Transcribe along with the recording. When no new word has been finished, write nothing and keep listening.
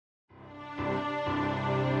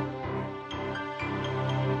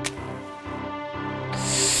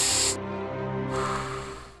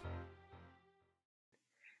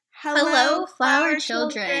Hello, flower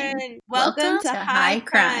children. Welcome to High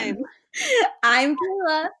Crime. I'm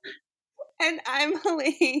Kayla. And I'm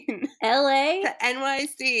Helene. LA. To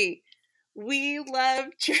NYC. We love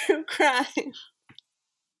true crime.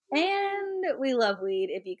 And we love weed.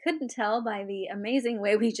 If you couldn't tell by the amazing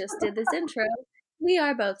way we just did this intro, we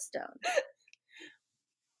are both stoned.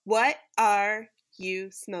 What are you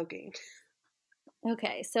smoking?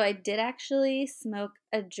 Okay, so I did actually smoke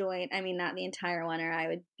a joint. I mean, not the entire one, or I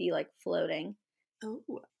would be like floating. Oh.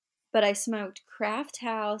 But I smoked Craft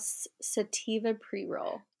House Sativa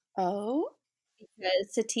pre-roll. Oh?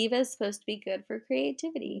 Because sativa is supposed to be good for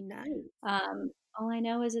creativity. Nice. All I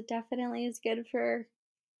know is it definitely is good for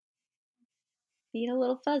being a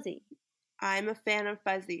little fuzzy. I'm a fan of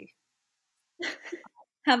fuzzy.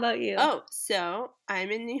 How about you? Oh, so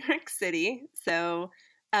I'm in New York City. So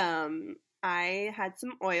I had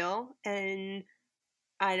some oil and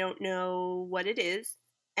I don't know what it is.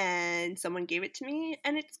 And someone gave it to me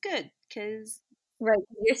and it's good because... Right,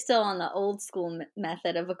 you're still on the old school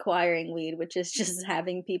method of acquiring weed, which is just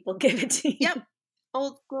having people give it to you. Yep.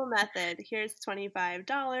 Old school method. Here's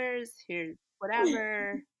 $25. Here's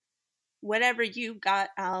whatever. Whatever you got,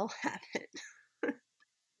 I'll have it.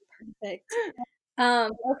 Perfect.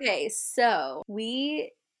 Okay, so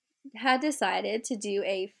we had decided to do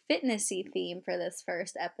a fitnessy theme for this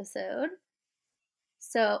first episode.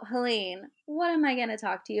 So, Helene, what am I going to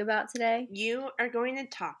talk to you about today? You are going to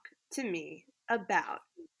talk to me about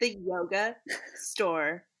the yoga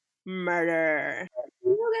store murder.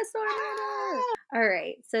 Yoga store murder. All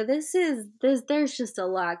right, so there's just a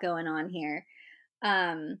lot going on here.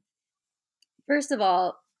 First of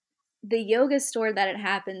all, the yoga store that it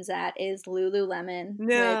happens at is Lululemon,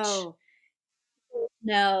 No.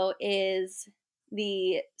 which is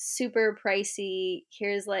the super pricey.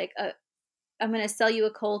 Here's like I'm going to sell you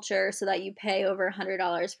a culture so that you pay over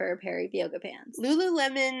 $100 for a pair of yoga pants.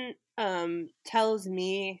 Lululemon tells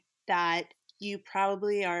me that you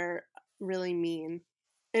probably are really mean.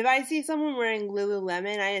 If I see someone wearing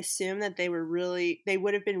Lululemon, I assume that they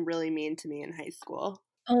would have been really mean to me in high school.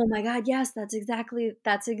 Oh my God, yes, that's exactly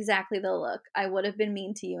the look. I would have been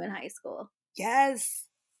mean to you in high school. Yes.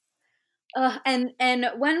 And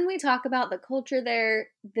when we talk about the culture there,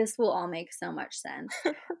 this will all make so much sense.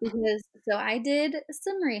 Because so I did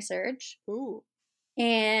some research. Ooh.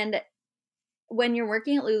 And when you're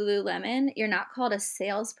working at Lululemon, you're not called a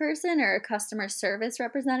salesperson or a customer service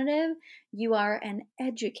representative. You are an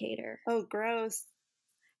educator. Oh, gross.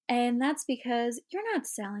 And that's because you're not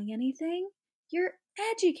selling anything. You're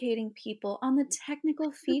educating people on the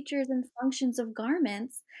technical features and functions of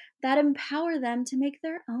garments that empower them to make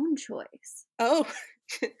their own choice. Oh,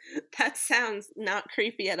 that sounds not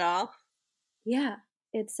creepy at all. Yeah,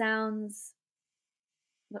 it sounds.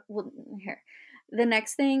 Well, here. The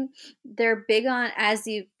next thing, they're big on, as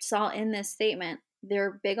you saw in this statement,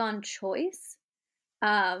 they're big on choice,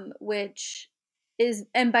 which is,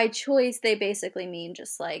 and by choice, they basically mean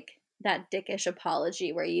just like that dickish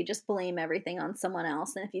apology where you just blame everything on someone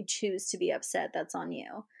else. And if you choose to be upset, that's on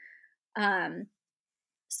you.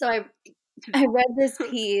 So I read this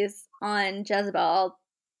piece on Jezebel. I'll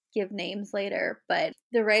give names later, but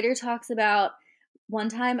the writer talks about one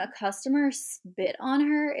time a customer spit on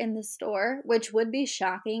her in the store, which would be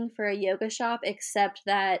shocking for a yoga shop, except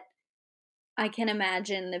that I can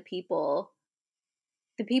imagine the people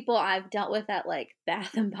I've dealt with at like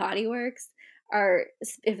Bath and Body Works are,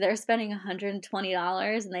 if they're spending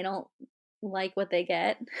 $120 and they don't like what they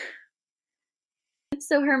get.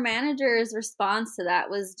 So her manager's response to that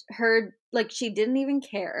was her, like, she didn't even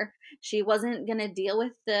care. She wasn't going to deal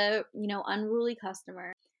with the, unruly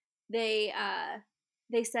customer. They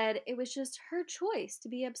said it was just her choice to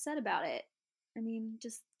be upset about it. I mean,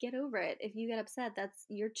 just get over it. If you get upset, that's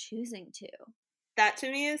you're choosing to. That to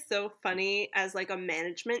me is so funny as like a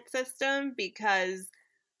management system because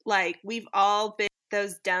like we've all been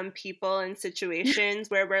those dumb people in situations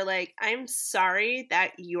where we're like, I'm sorry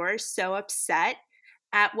that you're so upset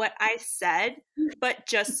at what I said, but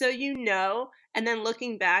just so you know, and then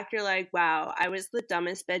looking back, you're like, wow, I was the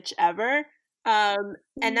dumbest bitch ever. And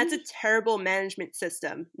that's a terrible management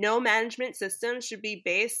system. No management system should be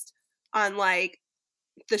based on like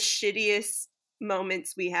the shittiest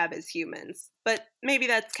moments we have as humans. But maybe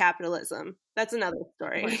that's capitalism. That's another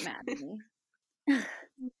story. Weren't mad at me.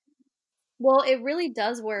 Well, it really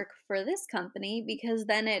does work for this company because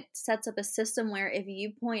then it sets up a system where if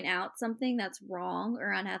you point out something that's wrong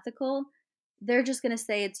or unethical, they're just going to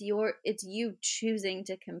say it's you choosing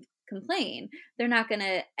to complain. They're not going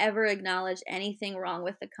to ever acknowledge anything wrong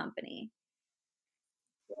with the company.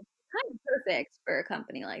 Kind of perfect for a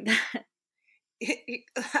company like that.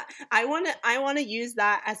 I want to use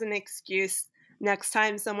that as an excuse next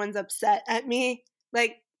time someone's upset at me.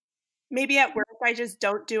 Like maybe at work I just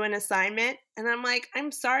don't do an assignment and I'm like,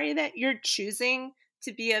 "I'm sorry that you're choosing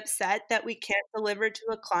to be upset that we can't deliver to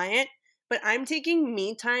a client, but I'm taking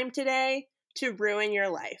me time today to ruin your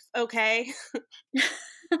life, okay?"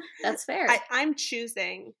 That's fair. I'm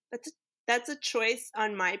choosing. That's a choice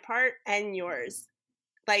on my part and yours.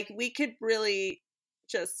 Like we could really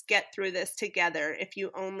just get through this together if you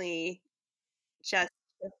only just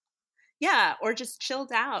yeah, or just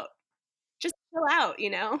chilled out. Just chill out, you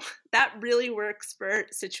know? That really works for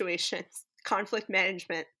situations. Conflict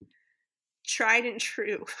management. Tried and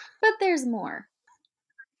true. But there's more.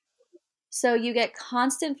 So you get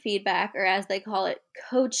constant feedback, or as they call it,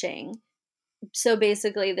 coaching. So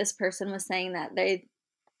basically, this person was saying that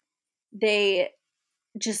they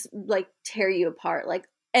just like tear you apart, like,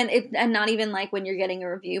 and not even like when you're getting a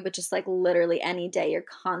review, but just like literally any day you're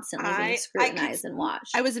constantly being I could scrutinized and I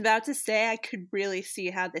watched. was about to say I could really see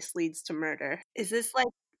how this leads to murder. Is this like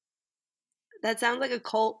that sounds like a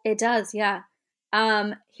cult? It does, yeah.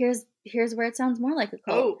 Here's where it sounds more like a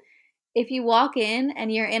cult. Oh, If you walk in and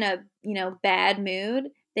you're in a, bad mood,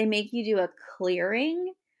 they make you do a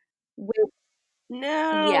clearing, which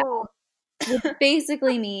yeah, no. which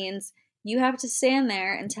basically means you have to stand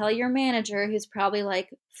there and tell your manager, who's probably like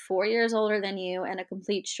 4 years older than you and a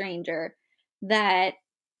complete stranger, that,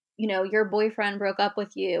 your boyfriend broke up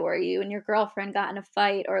with you, or you and your girlfriend got in a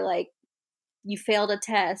fight, or like you failed a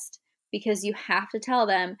test, because you have to tell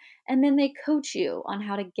them, and then they coach you on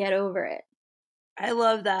how to get over it. I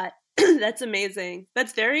love that. That's amazing.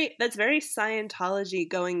 That's very Scientology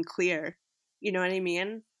going clear. You know what I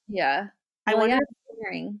mean? Yeah. I Well, yeah, wonder,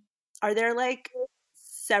 clearing. are there like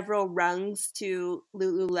several rungs to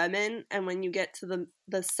Lululemon, and when you get to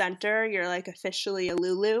the center, you're like officially a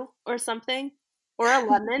Lulu or something, or a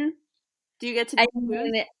lemon? Do you get to I choose?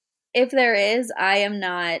 mean, if there is, I am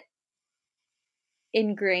not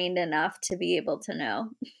ingrained enough to be able to know.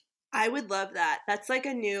 I would love that. That's like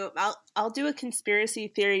a new. I'll do a conspiracy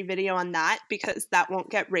theory video on that because that won't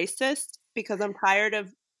get racist. Because I'm tired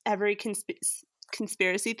of every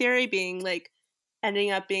conspiracy theory being like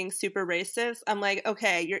ending up being super racist. I'm like,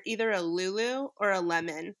 okay, you're either a Lulu or a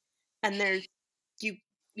lemon, and there's you.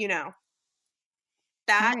 You know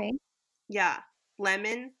that. Alright. Yeah,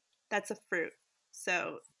 lemon. That's a fruit.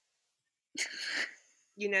 So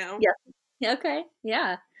you know, Yeah. Okay.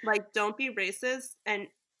 Yeah. like, don't be racist and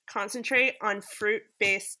concentrate on fruit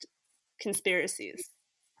based conspiracies.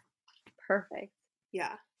 Perfect.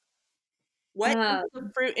 Yeah. What is Uh,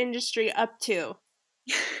 the fruit industry up to?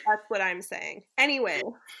 That's what I'm saying. Anyway,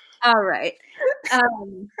 alright.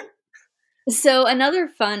 Um, so another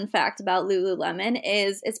fun fact about Lululemon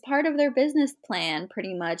is it's part of their business plan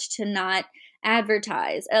pretty much to not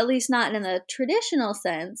advertise, at least not in the traditional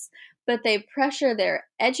sense, but they pressure their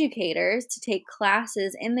educators to take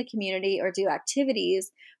classes in the community or do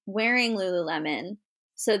activities wearing Lululemon.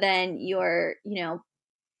 So then you're,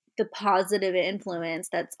 the positive influence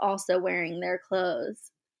that's also wearing their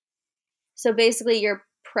clothes. So basically, you're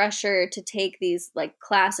pressured to take these like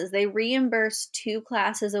classes. They reimburse 2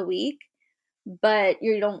 classes a week, but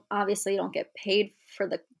you don't get paid for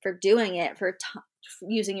doing it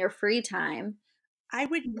using your free time. I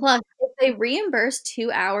would Plus, if they reimburse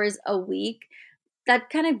 2 hours a week, that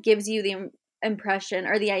kind of gives you the impression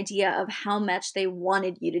or the idea of how much they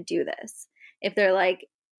wanted you to do this. If they're like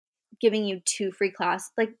giving you 2 free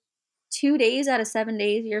class, like 2 days out of 7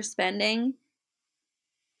 days you're spending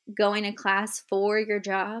going to class for your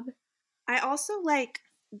job. I also like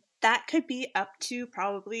that could be up to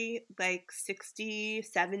probably like 60,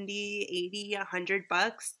 70, 80,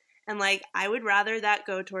 $100. And like I would rather that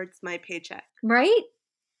go towards my paycheck. Right?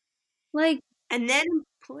 Like, And then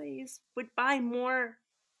employees would buy more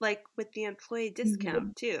like with the employee discount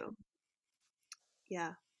mhm. too.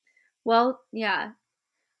 Yeah. Well, yeah.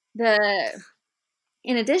 The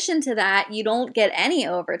In addition to that, you don't get any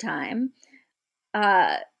overtime.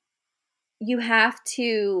 Uh, you have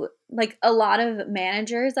to, like, a lot of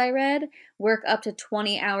managers I read work up to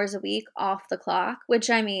 20 hours a week off the clock, which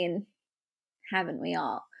I mean, haven't we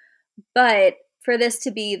all? But for this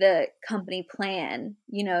to be the company plan,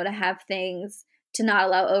 to have things to not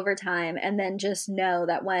allow overtime, and then just know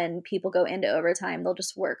that when people go into overtime, they'll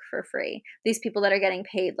just work for free. These people that are getting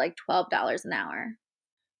paid like $12 an hour.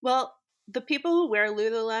 Well, the people who wear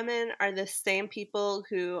Lululemon are the same people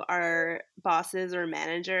who are bosses or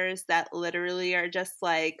managers that literally are just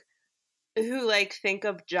like who like think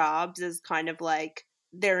of jobs as kind of like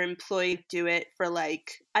their employee do it for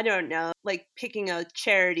like, I don't know, like picking a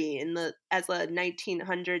charity as a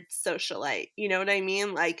 1900s socialite. You know what I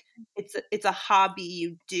mean? Like it's a hobby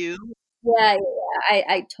you do. Yeah, yeah,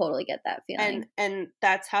 I totally get that feeling. And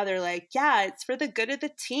that's how they're like, yeah, it's for the good of the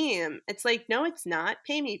team. It's like, no, it's not.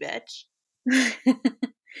 Pay me, bitch.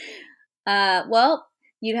 Well,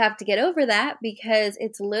 you'd have to get over that because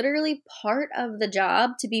it's literally part of the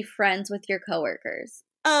job to be friends with your coworkers.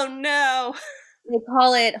 Oh no. They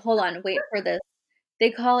call it, hold on, wait for this.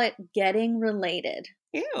 They call it getting related,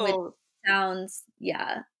 which Ew. sounds,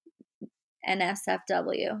 yeah,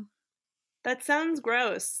 NSFW. That sounds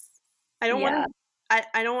gross. I don't want Yeah. to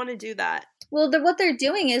I don't want to do that. Well, what they're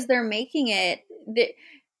doing is they're making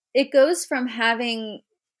it goes from having,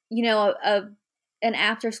 an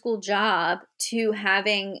after school job to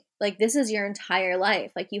having like this is your entire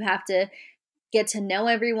life. Like you have to get to know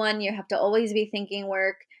everyone. You have to always be thinking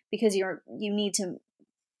work because you need to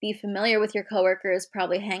be familiar with your coworkers,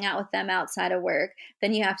 probably hang out with them outside of work.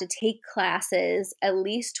 Then you have to take classes at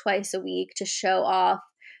least twice a week to show off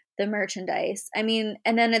the merchandise. I mean,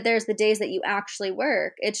 and then there's the days that you actually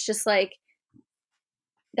work. It's just like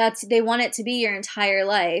they want it to be your entire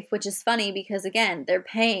life, which is funny because again, they're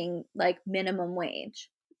paying like minimum wage.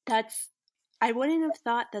 That's I wouldn't have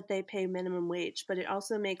thought that they pay minimum wage, but it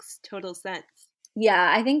also makes total sense.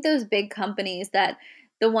 Yeah, I think those big companies that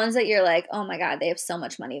the ones that you're like, "Oh my god, they have so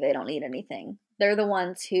much money, they don't need anything." They're the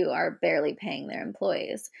ones who are barely paying their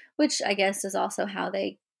employees, which I guess is also how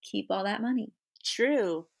they keep all that money.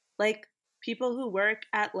 True. Like people who work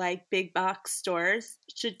at like big box stores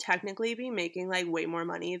should technically be making like way more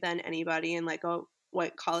money than anybody in like a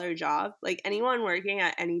white collar job. Like anyone working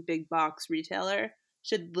at any big box retailer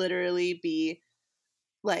should literally be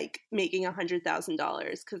like making $100,000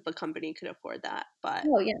 because the company could afford that. But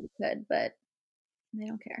Oh, yeah, they could, but they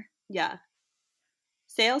don't care. yeah,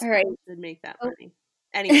 All right. salespeople should make that Oh, money.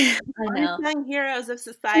 Anyway, I know. unsung heroes of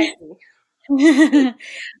society.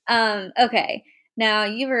 Okay. Now,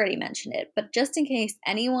 you've already mentioned it, but just in case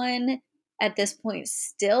anyone at this point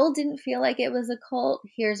still didn't feel like it was a cult,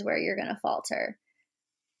 here's where you're going to falter.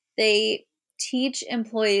 They teach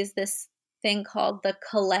employees this thing called the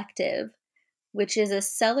collective, which is a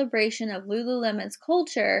celebration of Lululemon's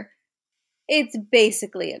culture. It's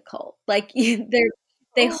basically a cult. Like they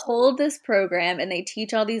Oh, hold this program and they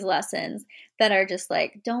teach all these lessons that are just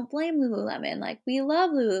like, don't blame Lululemon. Like we love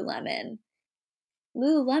Lululemon.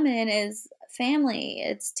 Lululemon is family.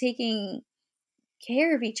 It's taking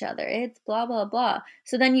care of each other. It's blah blah blah.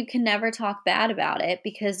 So then you can never talk bad about it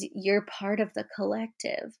because you're part of the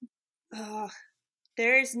collective. ugh.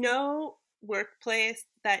 There is no workplace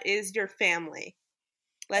that is your family.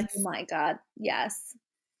 Oh Let's my god. Yes.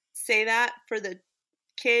 say that for the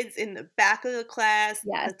kids in the back of the class,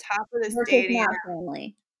 Yes. the top of the Work is stadium, not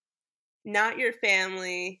family. not your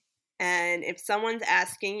family. And if someone's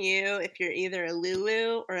asking you if you're either a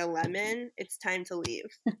Lulu or a lemon, it's time to leave.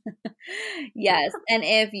 Yes. And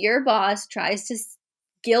if your boss tries to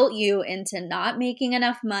guilt you into not making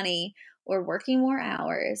enough money or working more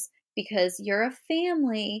hours because you're a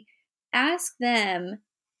family, ask them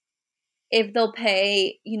if they'll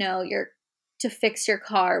pay, your to fix your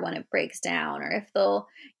car when it breaks down, or if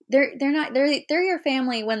they're not they're your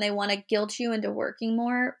family when they want to guilt you into working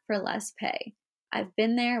more for less pay. I've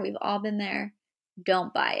been there, we've all been there.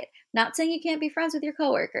 Don't buy it. Not saying you can't be friends with your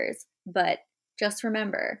coworkers, but just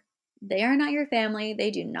remember, they are not your family.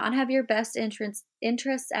 They do not have your best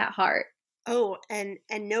interests at heart. Oh, and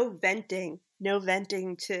no venting. No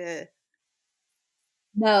venting to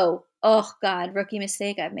No. Oh God, rookie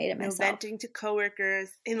mistake. I've made it no myself. venting to coworkers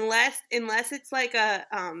unless it's like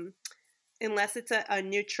unless it's a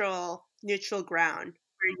neutral ground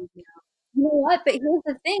where You know what? But here's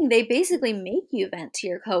the thing, they basically make you vent to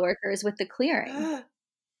your coworkers with the clearing. you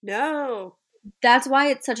no. That's why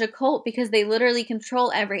it's such a cult because they literally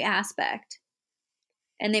control every aspect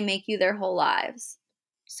and they make you their whole lives.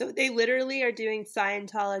 So they literally are doing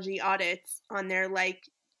Scientology audits on their like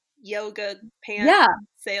yoga pants Yeah,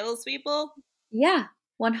 salespeople. yeah,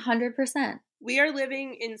 100%. We are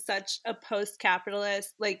living in such a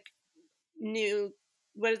post-capitalist, like new,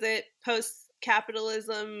 what is it?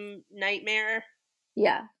 Post-capitalism nightmare.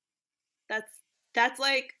 Yeah. That's that's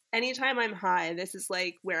like anytime I'm high, this is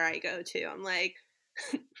like where I go to. I'm like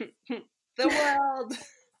the world.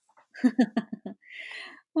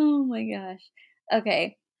 Oh my gosh.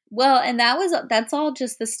 Okay. Well, and that's all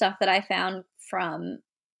just the stuff that I found from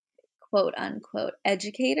quote unquote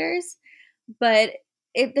educators, but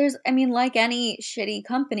there's I mean like any shitty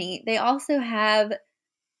company, they also have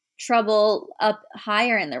trouble up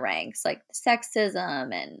higher in the ranks like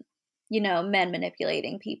sexism and men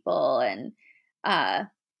manipulating people. And I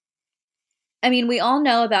mean, we all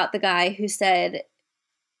know about the guy who said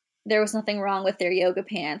there was nothing wrong with their yoga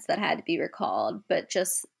pants that had to be recalled, but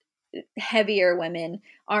just heavier women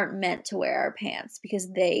aren't meant to wear our pants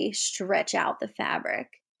because they stretch out the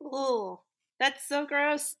fabric. Oh, that's so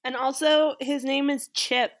gross. And also, his name is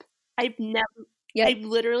Chip. Yep. I've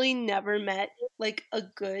literally never met like a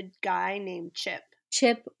good guy named Chip.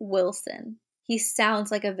 Chip Wilson. He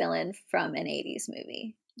sounds like a villain from an 80s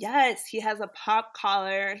movie. Yes, he has a pop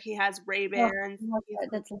collar. He has Oh, Ray-Bans.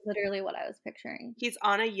 that's literally what I was picturing. He's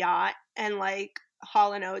on a yacht, and like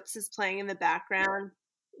Hall and Oates is playing in the background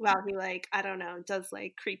while he like I don't know does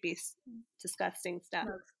like creepy, disgusting stuff.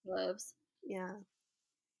 Smokes gloves. Yeah.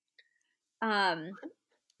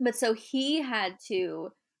 But so he had to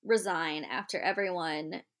resign after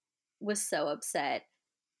everyone was so upset.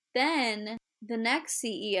 Then the next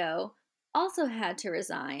CEO also had to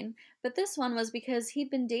resign, but this one was because he'd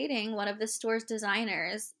been dating one of the store's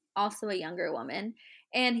designers, also a younger woman,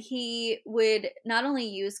 and he would not only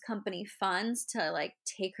use company funds to like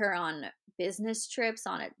take her on business trips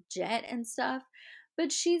on a jet and stuff,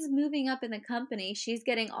 but she's moving up in the company. She's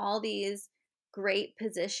getting all these great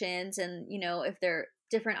positions, and if there are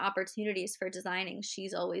different opportunities for designing,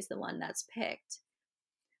 she's always the one that's picked.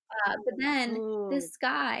 But then Ooh. this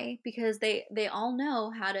guy, because they all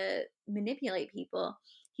know how to manipulate people,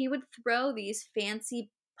 he would throw these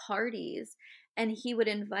fancy parties and he would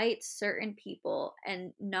invite certain people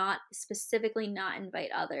and not specifically not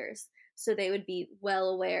invite others. So they would be well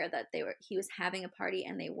aware that he was having a party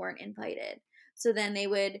and they weren't invited. So then they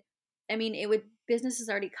would, I mean, it would business is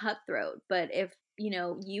already cutthroat, but if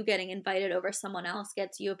you getting invited over someone else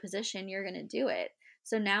gets you a position, you're gonna do it.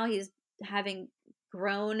 So now he's having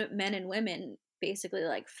grown men and women basically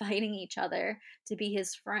like fighting each other to be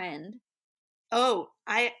his friend. Oh,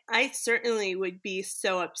 I certainly would be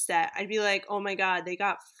so upset. I'd be like, "Oh my god, they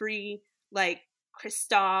got free like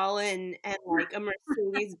Cristal and like a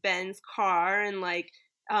Mercedes Benz car and like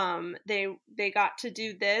they got to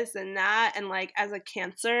do this and that and like as a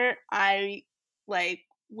Cancer, I like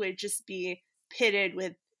would just be pitted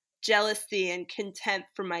with jealousy and contempt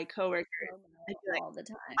for my coworkers. Oh, I'd be no, like, all the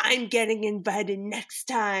time. "I'm getting invited next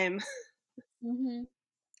time." Hmm.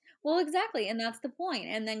 Well, exactly, and that's the point.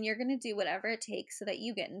 And then you're going to do whatever it takes so that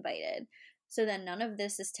you get invited. So then none of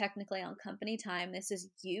this is technically on company time. This is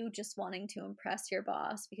you just wanting to impress your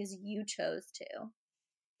boss because you chose to.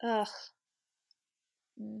 Ugh.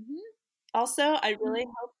 Hmm. Also, I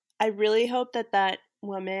really hope that that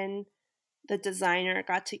woman, the designer,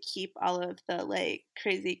 got to keep all of the like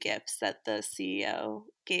crazy gifts that the CEO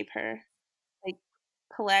gave her. Like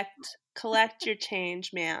collect your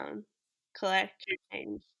change, man. Collect your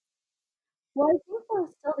change. Well, I think we're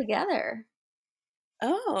still together.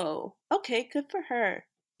 Oh, okay, good for her.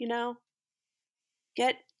 You know,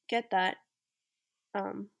 get get that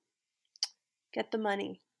um get the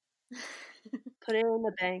money. Put it in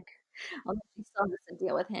the bank. Although she still has to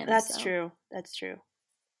deal with him. That's So, true. That's true.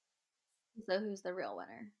 who's the real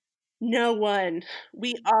winner? No one.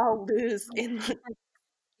 We all lose in the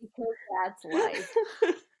Because that's life.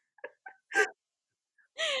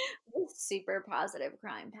 Super positive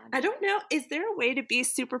crime, I Patrick. don't know. Is there a way to be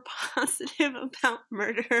super positive about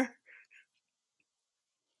murder?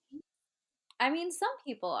 I mean, some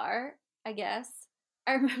people are, I guess.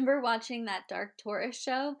 I remember watching that Dark Tourist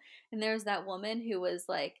show, and there was that woman who was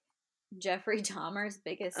like Jeffrey Dahmer's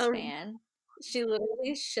biggest Um, fan. She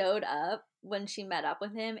literally showed up when she met up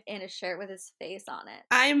with him in a shirt with his face on it.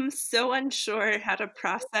 I'm so unsure how to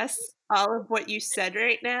process all of what you said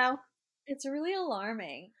right now. It's really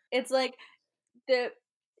alarming. It's like the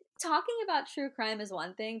talking about true crime is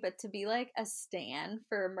one thing, but to be like a stan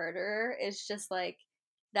for a murderer is just like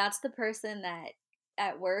that's the person that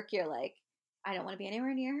at work you're like, I don't want to be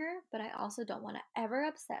anywhere near her, but I also don't want to ever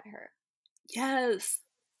upset her. Yes.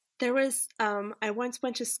 There was I once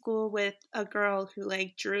went to school with a girl who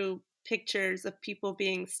like drew pictures of people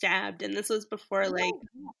being stabbed and this was before like, Oh,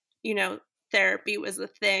 yeah. you know, therapy was a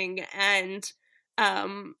thing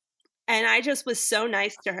um and I just was so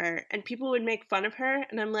nice to her and people would make fun of her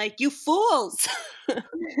and I'm like, "You fools."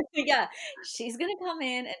 Yeah, she's gonna come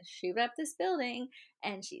in and shoot up this building,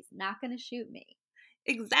 and she's not gonna shoot me.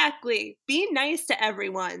 Exactly. Be nice to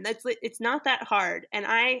everyone. It's not that hard, and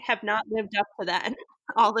I have not lived up to that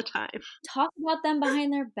all the time. Talk about them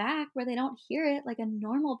behind their back where they don't hear it like a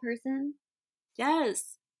normal person.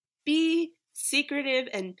 Yes. Be secretive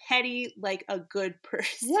and petty like a good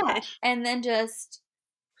Yeah, person. and then just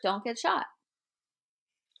don't get shot.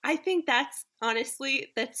 I think that's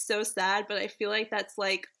honestly that's so sad, but I feel like that's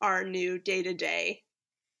like our new day to day.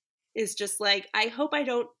 is just like, I hope I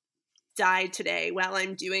don't die today while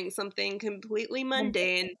I'm doing something completely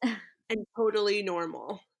mundane and totally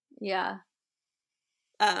normal. Yeah.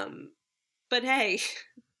 But hey,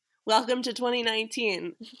 welcome to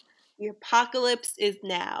 2019. The apocalypse is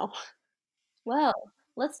now. Well,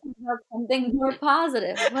 let's talk about something more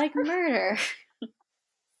positive, like murder.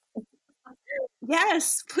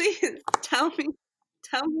 Yes, please tell me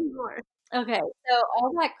more. Okay, so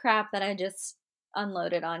all that crap that I just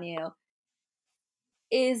unloaded on you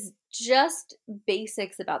is just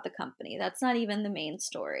basics about the company. That's not even the main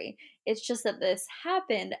story. It's just that this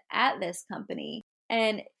happened at this company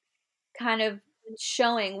and kind of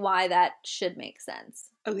showing why that should make sense.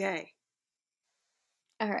 Okay.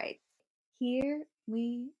 All right, here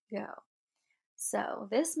we go. So,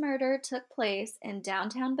 this murder took place in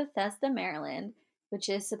downtown Bethesda, Maryland, which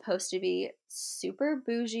is supposed to be super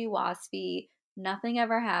bougie, waspy. Nothing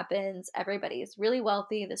ever happens. Everybody's really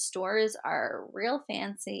wealthy. The stores are real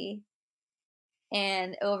fancy.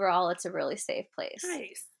 And overall, it's a really safe place.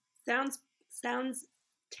 Nice. Sounds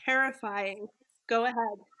terrifying. Go ahead.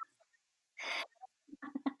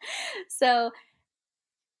 So,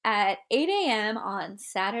 at 8 a.m. on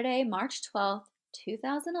Saturday, March 12th,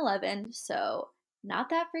 2011, so not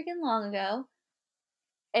that freaking long ago,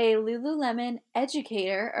 a Lululemon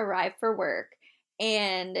educator arrived for work.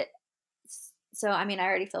 And so, I mean, I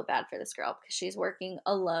already feel bad for this girl because she's working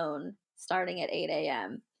alone starting at 8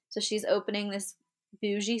 a.m. So she's opening this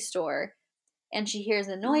bougie store and she hears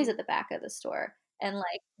a noise at the back of the store. And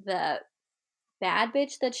like the bad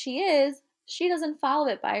bitch that she is, she doesn't follow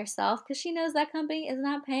it by herself because she knows that company is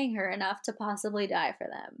not paying her enough to possibly die for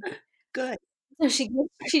them. Good. So she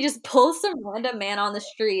just pulls some random man on the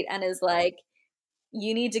street and is like,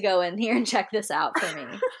 "You need to go in here and check this out for me."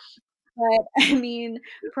 But I mean,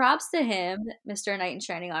 props to him, Mr. Knight in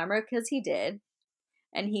Shining Armor, because he did.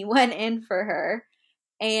 And he went in for her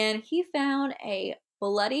and he found a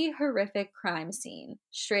bloody, horrific crime scene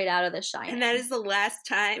straight out of The Shining. And that is the last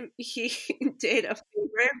time he did a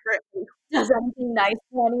favor for does anything nice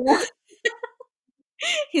for anyone.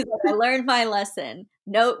 He's like, I learned my lesson.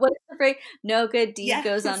 No, what's the phrase? No good deed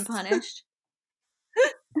goes unpunished.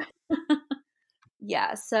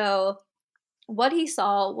 Yeah, so what he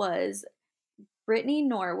saw was Brittany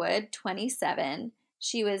Norwood, 27.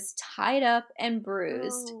 She was tied up and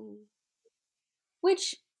bruised,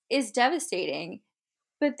 which is devastating.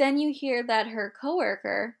 But then you hear that her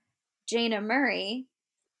coworker, Jana Murray,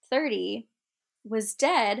 30, was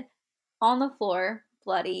dead on the floor,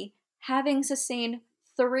 bloody, having sustained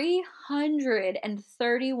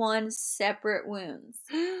 331 separate wounds.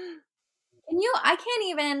 And I can't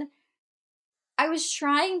even, I was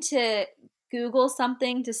trying to Google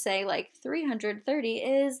something to say like 330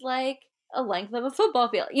 is like a length of a football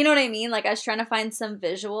field. You know what I mean? Like I was trying to find some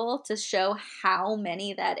visual to show how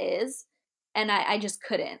many that is. And I just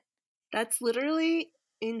couldn't. That's literally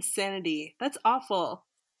insanity. That's awful.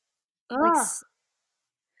 Like,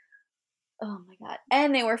 oh my God.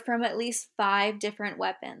 And they were from at least 5 different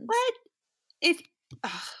weapons. What?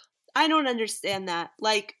 I don't understand that.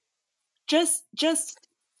 Like, just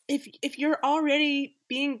if you're already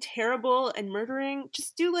being terrible and murdering,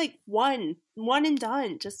 just do like one and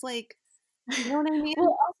done. Just like, you know what I mean?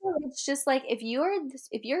 Well, also it's just like if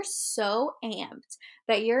you're so amped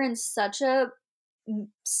that you're in such a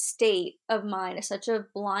state of mind, such a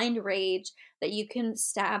blind rage that you can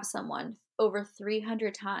stab someone over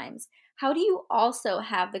 300 times, how do you also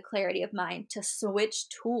have the clarity of mind to switch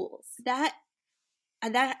tools?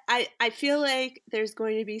 I feel like there's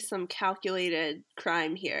going to be some calculated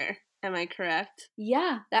crime here. Am I correct?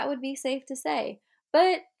 Yeah, that would be safe to say.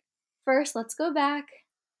 But first, let's go back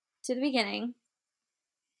to the beginning.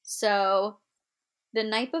 So, the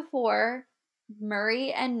night before,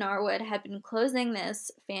 Murray and Norwood had been closing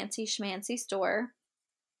this fancy schmancy store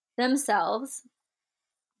themselves.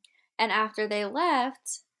 And after they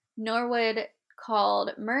left, Norwood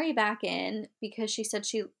called Murray back in because she said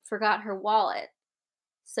she forgot her wallet.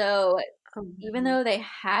 So even though they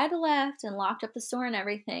had left and locked up the store and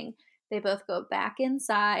everything, they both go back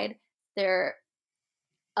inside. They're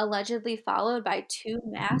allegedly followed by 2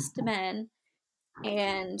 masked men,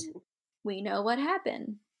 and we know what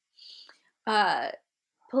happened.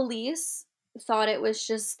 Police thought it was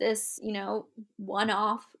just this,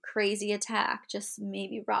 one-off crazy attack, just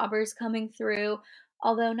maybe robbers coming through,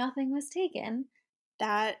 although nothing was taken.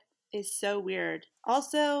 That is so weird.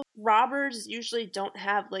 Also, robbers usually don't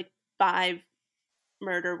have like 5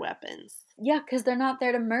 murder weapons. Yeah, because they're not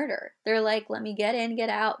there to murder. They're like, let me get in, get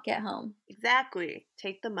out, get home. Exactly.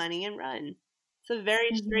 Take the money and run. a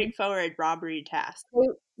very Mhm. straightforward robbery task.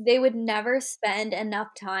 They would never spend enough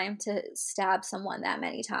time to stab someone that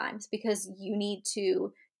many times because you need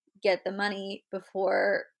to get the money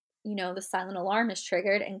before, the silent alarm is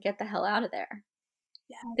triggered and get the hell out of there.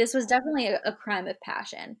 Yeah. This was definitely a crime of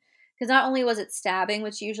passion, because not only was it stabbing,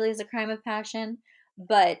 which usually is a crime of passion,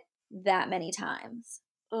 but that many times.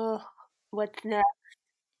 Ugh, what's next?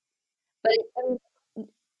 But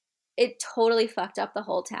it totally fucked up the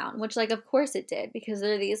whole town, which, like, of course it did, because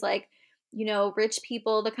there are these, like, rich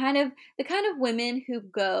people, the kind of women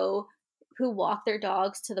who walk their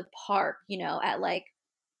dogs to the park, at, like,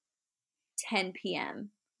 10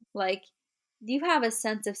 p.m. Like, you have a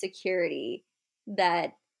sense of security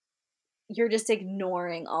that you're just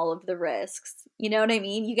ignoring all of the risks. You know what I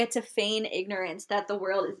mean? You get to feign ignorance that the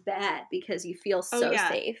world is bad because you feel Oh, so yeah.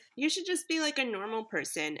 safe. You should just be like a normal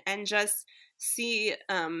person and just see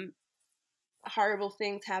horrible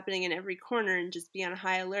things happening in every corner and just be on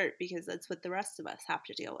high alert because that's what the rest of us have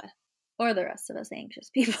to deal with. Or the rest of us anxious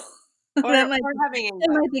people. Or that might or be having that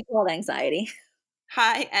anxiety. might be called anxiety.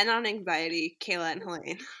 High and on anxiety, Kayla and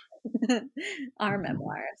Helene. Our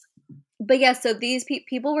memoirs. But yeah, so these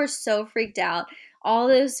people were so freaked out. All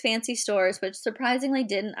those fancy stores, which surprisingly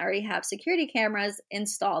didn't already have security cameras,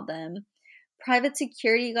 installed them. Private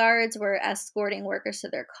security guards were escorting workers to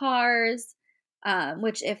their cars,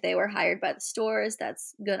 which, if they were hired by the stores,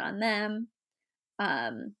 that's good on them.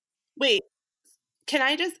 Um, Wait, can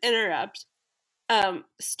I just interrupt?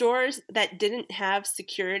 Stores that didn't have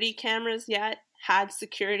security cameras yet had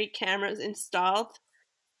security cameras installed.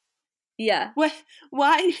 yeah. What?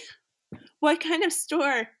 Why? What kind of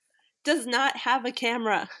store does not have a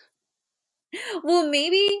camera? Well,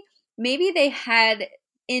 maybe they had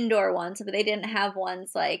indoor ones, but they didn't have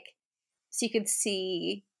ones like so you could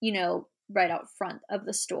see, right out front of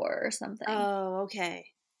the store or something. Oh, okay.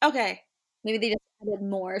 Okay, Maybe they just added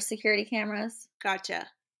more security cameras. gotcha.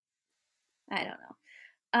 I don't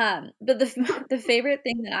know. But the the favorite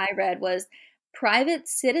thing that I read was private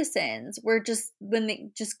citizens were just when they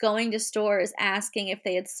just going to stores asking if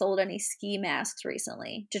they had sold any ski masks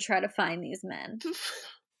recently to try to find these men.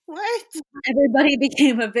 What? Everybody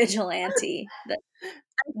became a vigilante.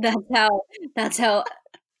 That's how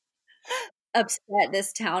upset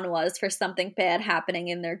this town was for something bad happening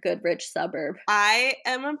in their good rich suburb. I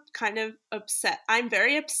am kind of upset. I'm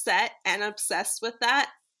very upset and obsessed with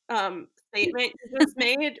that statement you just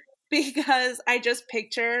made because I just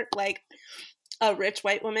picture like a rich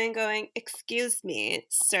white woman going, "Excuse me,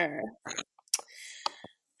 sir,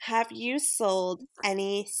 have you sold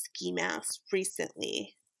any ski masks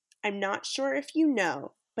recently? I'm not sure if you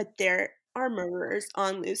know, but there are murderers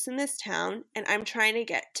on loose in this town, and I'm trying to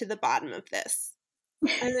get to the bottom of this."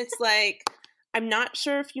 And it's like, I'm not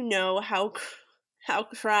sure if you know how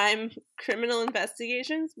criminal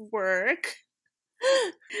investigations work.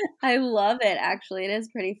 I love it, actually. It is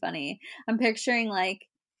pretty funny. I'm picturing, like,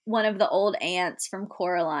 one of the old aunts from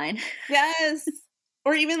Coraline. Yes.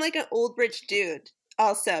 Or even like an old rich dude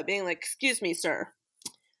also being like, "Excuse me, sir.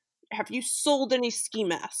 Have you sold any ski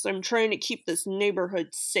masks? I'm trying to keep this neighborhood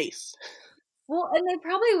safe." Well, and they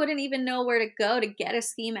probably wouldn't even know where to go to get a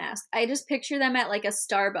ski mask. I just picture them at, like, a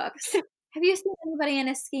Starbucks. "Have you seen anybody in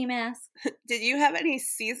a ski mask? Did you have any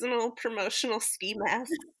seasonal promotional ski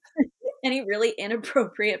masks? Any really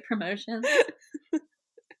inappropriate promotions?"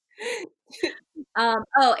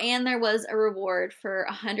 Oh, and there was a reward for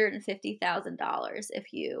 $150,000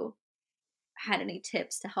 if you had any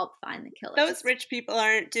tips to help find the Those killers. rich people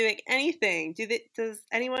aren't doing anything. Does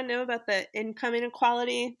anyone know about the income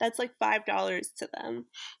inequality? That's like $5 to them.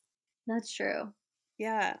 That's true.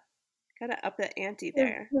 Yeah, gotta up the ante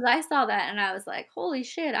there. Because I saw that and I was like, "Holy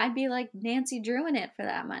shit, I'd be like Nancy Drew in it for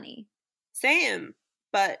that money." Same,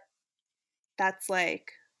 but that's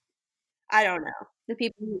like, I don't know. The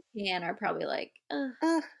people who can are probably like, "Ugh."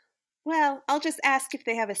 Uh, well, I'll just ask if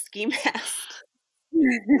they have a ski mask.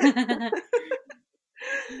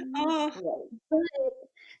 Oh, Right. But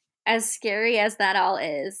as scary as that all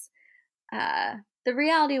is, uh, the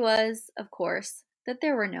reality was, of course, that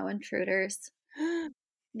there were no intruders.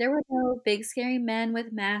 There were no big scary men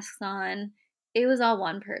with masks on. It was all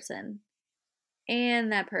one person,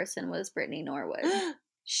 and that person was Brittany Norwood.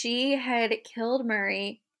 She had killed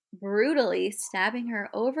Murray, brutally stabbing her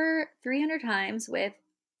over 300 times with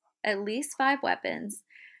at least 5 weapons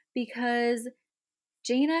because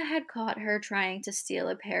Jaina had caught her trying to steal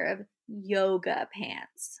a pair of yoga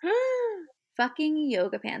pants. Fucking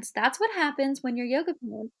yoga pants. That's what happens when your yoga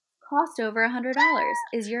pants cost over $100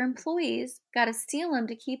 is your employees got to steal them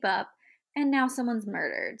to keep up, and now someone's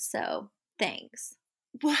murdered. So, thanks.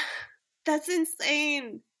 What? That's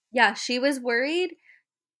insane. Yeah, she was worried.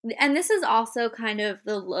 And this is also kind of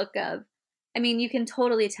the look of, I mean, you can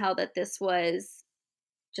totally tell that this was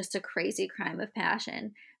just a crazy crime of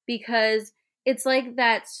passion because it's like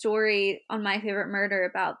that story on My Favorite Murder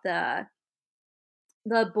about the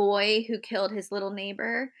boy who killed his little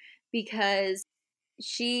neighbor because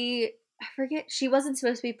she I forget she wasn't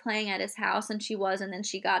supposed to be playing at his house and she was and then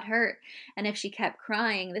she got hurt and if she kept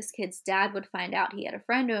crying this kid's dad would find out he had a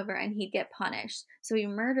friend over and he'd get punished so he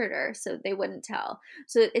murdered her so they wouldn't tell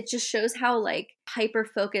so it just shows how like hyper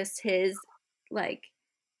focused like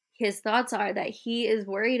his thoughts are that he is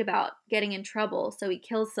worried about getting in trouble so he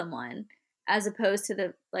kills someone as opposed to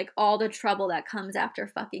the like all the trouble that comes after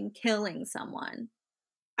fucking killing someone.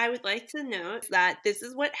 I would like to note that this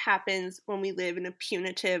is what happens when we live in a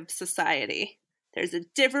punitive society. There's a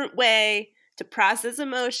different way to process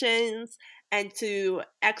emotions and to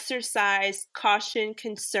exercise caution,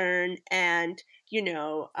 concern, and,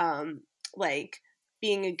 like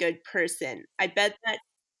being a good person. I bet that,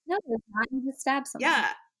 No, there's not. You just stab someone. yeah,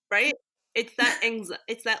 right? It's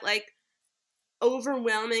that like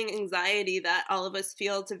overwhelming anxiety that all of us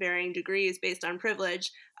feel to varying degrees based on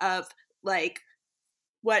privilege of like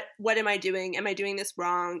what am I doing? Am I doing this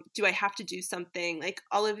wrong? Do I have to do something? Like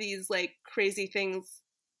all of these like crazy things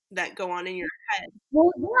that go on in your head.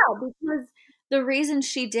 Well, yeah, because the reason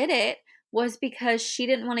she did it was because she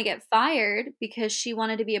didn't want to get fired because she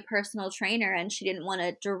wanted to be a personal trainer and she didn't want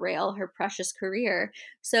to derail her precious career.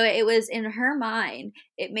 So it was in her mind,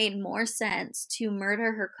 it made more sense to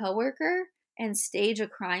murder her coworker and stage a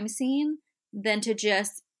crime scene than to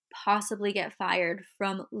just possibly get fired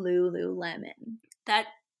from Lululemon. That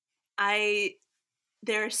I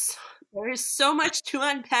there is so much to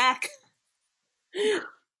unpack.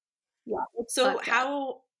 Yeah, it's So fucked up.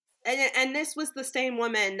 how and this was the same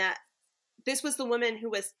woman that this was the woman who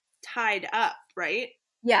was tied up, right?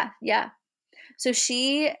 Yeah, yeah. So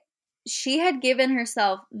she had given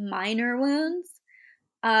herself minor wounds,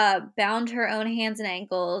 bound her own hands and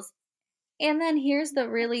ankles, and then here's the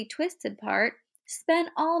really twisted part, spent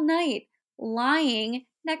all night lying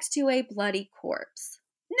next to a bloody corpse.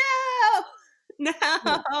 No. No.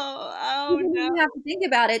 Yeah. Oh Because if no. you have to think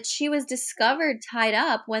about it, she was discovered tied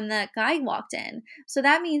up when the guy walked in. So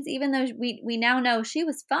that means even though we now know she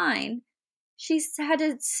was fine, had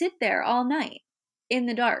to sit there all night in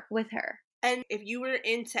the dark with her. And if you were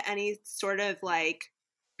into any sort of like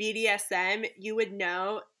BDSM, you would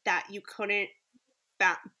know that you couldn't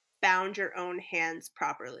bound your own hands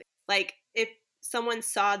properly. Like if someone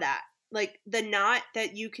saw that, like the knot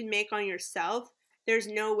that you can make on yourself, there's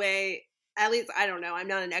no way, at least I don't know, I'm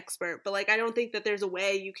not an expert, but like I don't think that there's a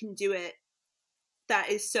way you can do it that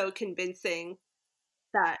is so convincing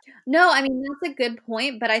that No, I mean, that's a good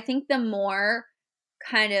point, but I think the more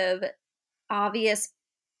kind of obvious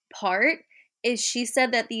part is she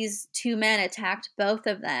said that these two men attacked both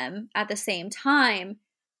of them at the same time,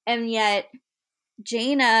 and yet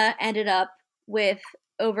Jaina ended up with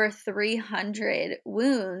over 300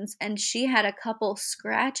 wounds, and she had a couple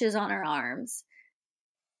scratches on her arms,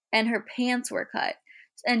 and her pants were cut.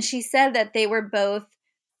 And she said that they were both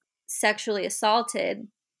sexually assaulted,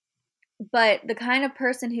 but the kind of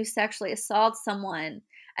person who sexually assaults someone,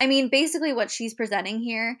 I mean, basically what she's presenting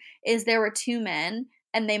here is there were two men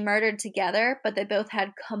and they murdered together, but they both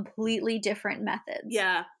had completely different methods,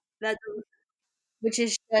 yeah, that which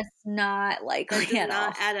is just not that likely does at not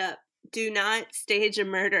all. add up. Do not stage a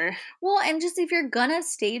murder. Well, and just if you're gonna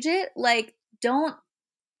stage it, like, don't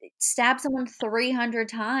stab someone 300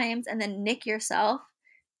 times and then nick yourself.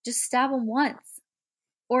 Just stab them once,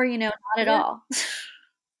 or, not at Or all.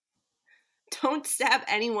 don't stab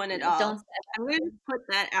anyone at Yeah, don't all. stab I'm going to anyone. put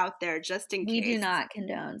that out there just in We do case. not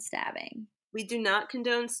condone stabbing. We do not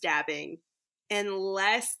condone stabbing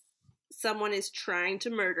unless someone is trying to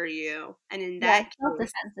murder you. And in Yeah, that case,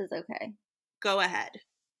 self-defense is okay. go ahead.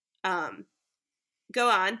 Um, go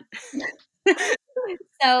on.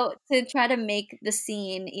 So, to try to make the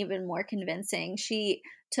scene even more convincing, she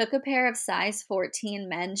took a pair of size 14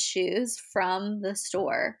 men's shoes from the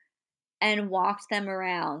store and walked them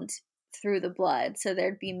around through the blood so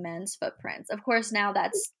there'd be men's footprints. Of course, now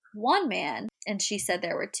that's one man, and she said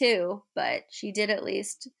there were two, but she did at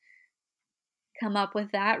least come up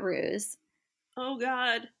with that ruse. Oh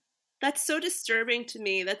God. That's so disturbing to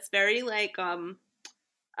me. That's very like um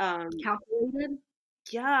Calculated?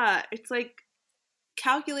 yeah, it's like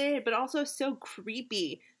calculated but also so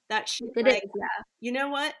creepy that she's It like, is, yeah. you know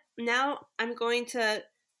what? Now I'm going to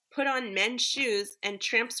put on men's shoes and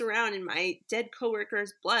tramps around in my dead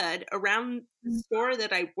coworker's blood around the store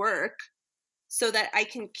that I work so that I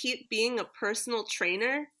can keep being a personal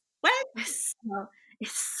trainer. What? So,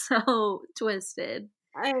 It's so twisted.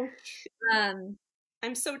 I, Um,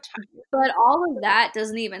 I'm so tired. but all of that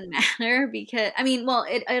doesn't even matter because I mean, well,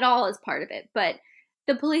 it all is part of it, but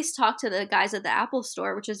the police talked to the guys at the Apple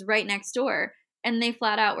store, which is right next door, and they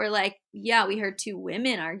flat out were like, "Yeah, we heard two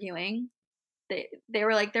women arguing." They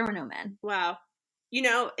were like, "There were no men." Wow. You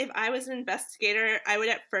know, if I was an investigator, I would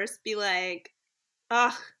at first be like,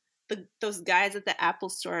 ugh, those guys at the Apple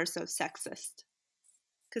store are so sexist.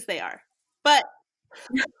 Because they are. But,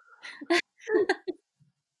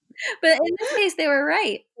 But in this case, they were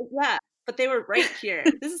right. yeah, but they were right here.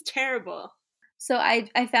 This is terrible. So I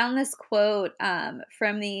found this quote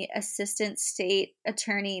from the Assistant State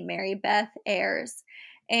Attorney Mary Beth Ayers,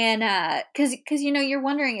 and because you know you're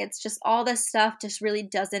wondering, it's just all this stuff just really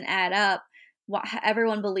doesn't add up.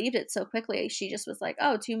 Everyone believed it so quickly. She just was like,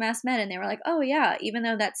 "Oh, two masked men," and they were like, "Oh yeah," even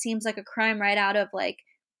though that seems like a crime right out of like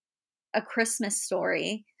a Christmas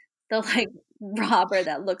Story, the like robber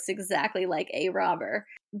that looks exactly like a robber.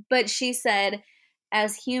 But she said,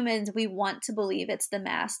 as humans, we want to believe it's the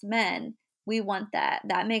masked men. We want that.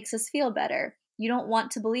 That makes us feel better. You don't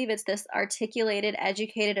want to believe it's this articulated,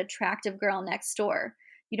 educated, attractive girl next door.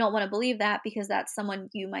 You don't want to believe that because that's someone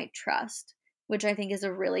you might trust, which I think is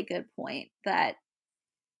a really good point, that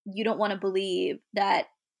you don't want to believe that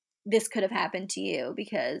this could have happened to you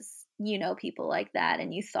because you know people like that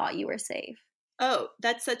and you thought you were safe. Oh,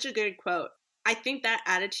 that's such a good quote. I think that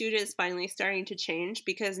attitude is finally starting to change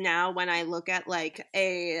because now when I look at like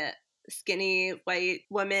a skinny white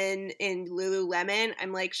woman in Lululemon,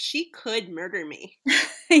 I'm like, she could murder me.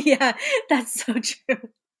 Yeah, that's so true.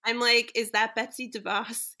 I'm like, is that Betsy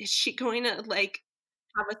DeVos? Is she going to like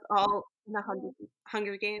have us all in the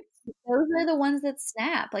Hunger Games? Those are the ones that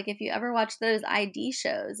snap. Like, if you ever watch those ID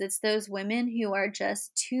shows, it's those women who are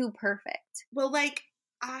just too perfect. Well, like,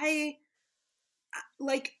 I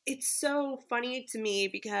like it's so funny to me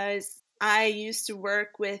because I used to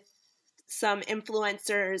work with some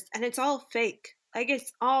influencers and it's all fake. Like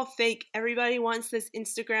it's all fake. Everybody wants this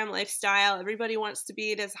Instagram lifestyle. Everybody wants to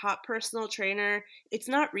be this hot personal trainer. It's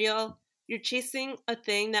not real. You're chasing a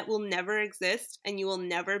thing that will never exist and you will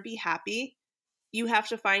never be happy. You have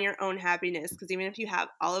to find your own happiness because even if you have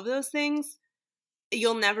all of those things,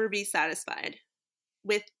 you'll never be satisfied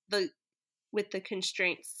with the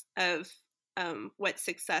constraints of what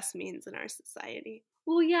success means in our society.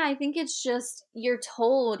 Well, yeah, I think it's just you're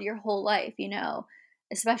told your whole life, you know,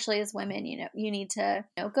 especially as women, you know, you need to,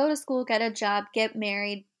 you know, go to school, get a job, get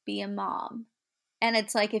married, be a mom. And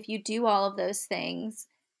it's like if you do all of those things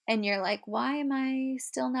and you're like, why am I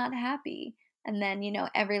still not happy? And then, you know,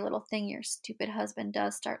 every little thing your stupid husband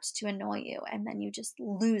does starts to annoy you and then you just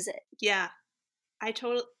lose it. Yeah, I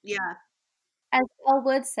totally, yeah. As Elle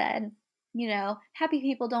Wood said, you know, happy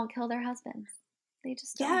people don't kill their husbands. They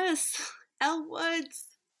just don't. Yes, Elle Woods.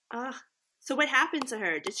 So what happened to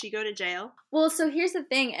her? Did she go to jail? Well, so here's the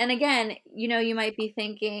thing. And again, you know, you might be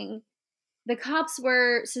thinking the cops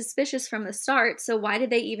were suspicious from the start. So why did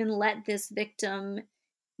they even let this victim,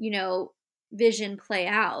 you know, vision play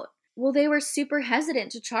out? Well, they were super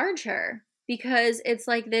hesitant to charge her because it's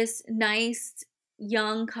like this nice,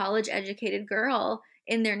 young, college educated girl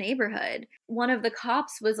in their neighborhood. One of the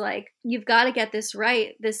cops was like, "You've got to get this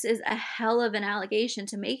right. This is a hell of an allegation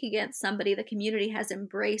to make against somebody the community has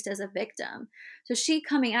embraced as a victim." So she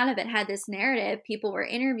coming out of it had this narrative. People were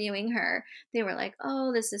interviewing her. They were like,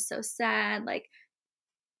 "Oh, this is so sad. Like,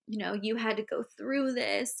 you know, you had to go through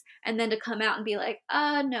this." And then to come out and be like,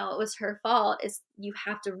 no, it was her fault, is you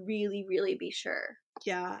have to really, really be sure.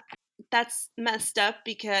 Yeah, that's messed up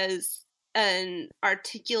because an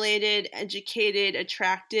articulated, educated,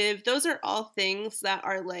 attractive, those are all things that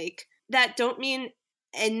are like, that don't mean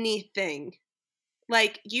anything.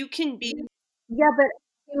 Like, you can be, Yeah,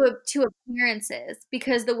 but to appearances,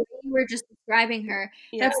 because the way you were just describing her,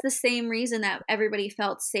 yeah. that's the same reason that everybody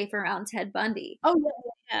felt safe around Ted Bundy. Oh,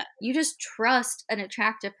 yeah, yeah. You just trust an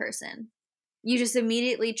attractive person. You just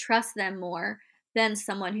immediately trust them more than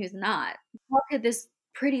someone who's not. How could this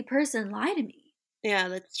pretty person lie to me? Yeah,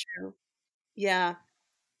 that's true. Yeah.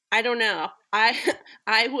 I don't know. I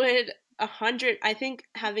I would 100, I think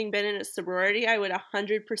having been in a sorority, I would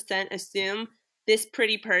 100% assume this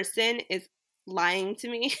pretty person is lying to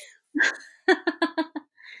me.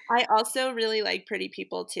 I also really like pretty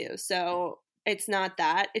people too. So it's not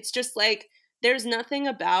that. It's just like there's nothing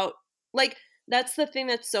about like that's the thing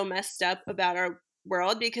that's so messed up about our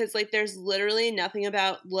world because like there's literally nothing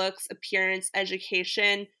about looks, appearance,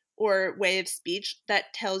 education, or way of speech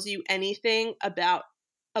that tells you anything about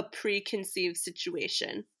a preconceived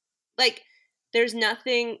situation. Like there's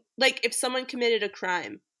nothing like if someone committed a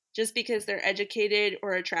crime, just because they're educated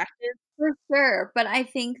or attractive. For sure, but I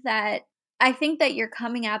think that you're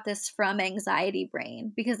coming at this from anxiety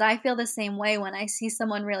brain, because I feel the same way when I see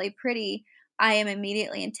someone really pretty. I am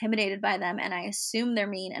immediately intimidated by them and I assume they're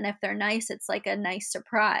mean, and if they're nice, it's like a nice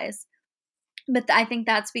surprise. But I think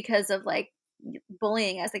that's because of like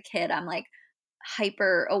bullying as a kid. I'm like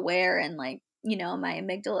hyper aware and like, my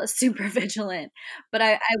amygdala is super vigilant. But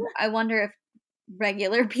I wonder if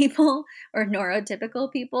regular people or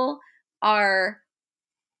neurotypical people are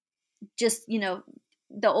just, the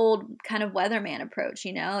old kind of weatherman approach.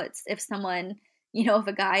 It's if someone, if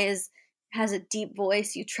a guy has a deep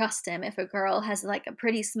voice, you trust him. If a girl has like a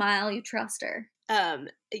pretty smile, you trust her.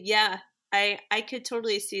 Yeah, I could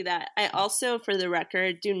totally see that. I also, for the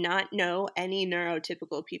record, do not know any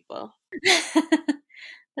neurotypical people.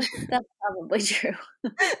 That's probably true.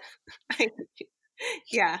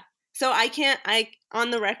 Yeah. So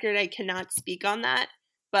on the record, I cannot speak on that.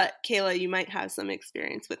 But Kayla, you might have some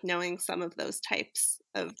experience with knowing some of those types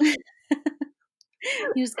of.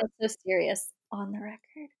 You just got so serious on the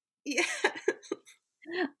record. Yeah.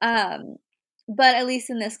 But at least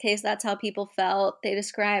in this case, that's how people felt. They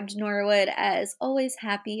described Norwood as always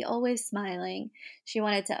happy, always smiling. She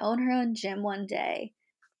wanted to own her own gym one day.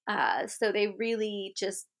 So they really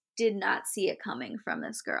just did not see it coming from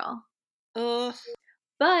this girl. Oh.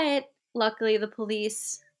 But luckily, the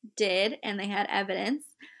police did, and they had evidence.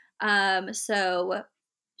 So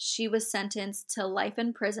she was sentenced to life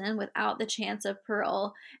in prison without the chance of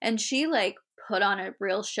parole. And she like put on a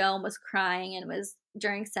real show and was crying and was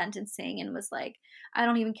during sentencing and was like, I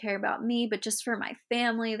don't even care about me, but just for my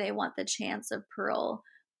family, they want the chance of parole.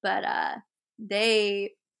 But I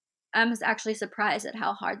was actually surprised at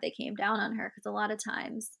how hard they came down on her, because a lot of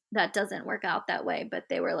times that doesn't work out that way. But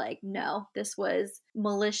they were like, no, this was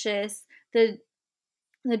malicious.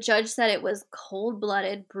 The judge said it was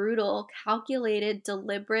cold-blooded, brutal, calculated,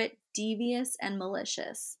 deliberate, devious, and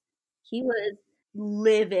malicious. He was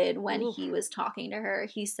livid when Ooh. he was talking to her.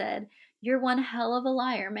 He said, "You're one hell of a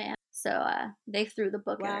liar, man." So they threw the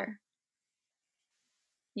book at her.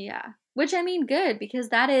 Yeah. Which, I mean, good, because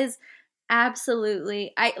that is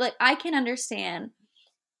absolutely, I can understand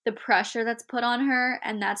the pressure that's put on her,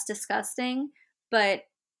 and that's disgusting, but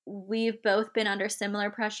we've both been under similar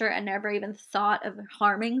pressure and never even thought of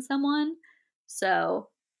harming someone. So,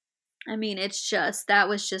 I mean, that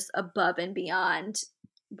was just above and beyond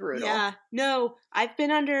brutal. Yeah, no, I've been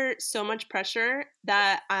under so much pressure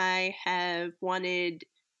that I have wanted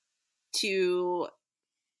to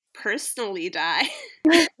personally die.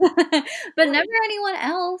 But never anyone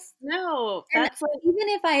else. No, And that's like,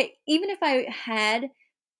 even if I had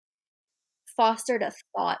fostered a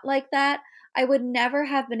thought like that, I would never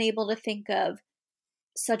have been able to think of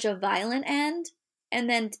such a violent end,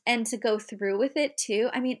 and to go through with it too.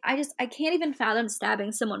 I mean, I can't even fathom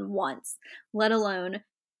stabbing someone once, let alone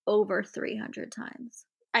over 300 times.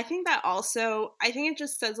 I think it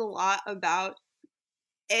just says a lot about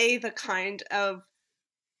the kind of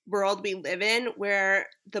world we live in, where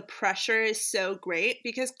the pressure is so great,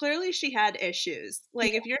 because clearly she had issues.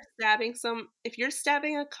 Like, if you're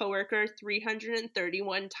stabbing a coworker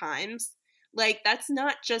 331 times, like, that's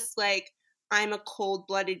not just like, I'm a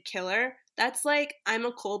cold-blooded killer. That's like, I'm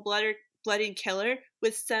a cold-blooded killer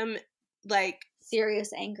with some like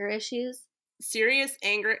Serious anger issues,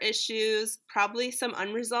 probably some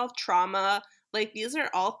unresolved trauma. Like, these are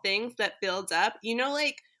all things that build up.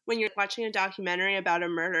 Like, when you're watching a documentary about a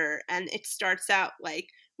murder and it starts out like,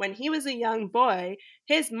 when he was a young boy,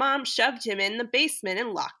 his mom shoved him in the basement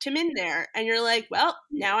and locked him in there. And you're like, well,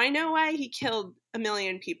 now I know why he killed a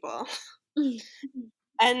million people.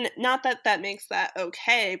 And not that that makes that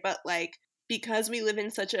okay, but like, because we live in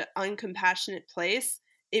such an uncompassionate place,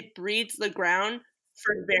 it breeds the ground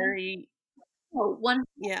for very. Oh, 100%.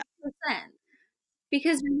 Yeah.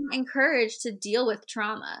 Because you're not encouraged to deal with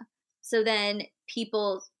trauma. So then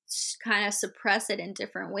people kind of suppress it in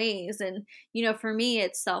different ways. And, for me,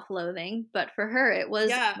 it's self-loathing, but for her, it was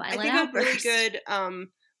violent I think outburst. a really good,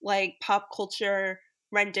 like, pop culture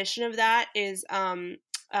rendition of that is, what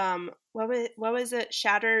was it?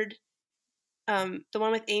 Shattered, the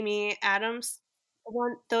one with Amy Adams?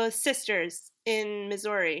 The sisters in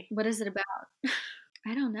Missouri. What is it about?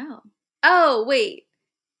 I don't know. Oh, wait.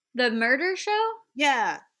 The murder show?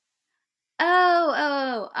 Yeah.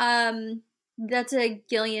 That's a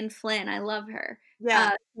Gillian Flynn. I love her.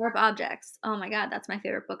 Yeah. Sharp Objects. Oh my god, that's my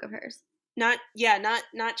favorite book of hers. Not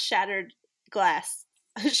Shattered Glass.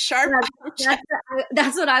 Sharp Objects.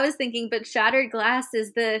 That's what I was thinking, but Shattered Glass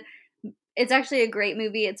it's actually a great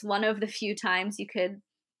movie. It's one of the few times you could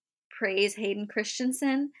praise Hayden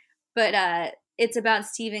Christensen, but it's about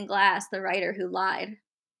Stephen Glass, the writer who lied.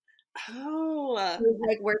 Oh. He was,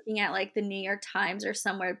 like, working at, like, the New York Times or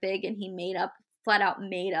somewhere big, and he flat out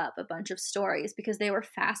made up a bunch of stories because they were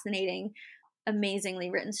fascinating, amazingly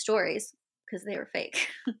written stories because they were fake.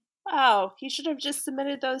 Oh, he should have just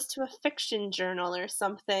submitted those to a fiction journal or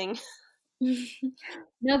something.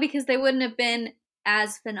 No, because they wouldn't have been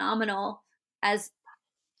as phenomenal as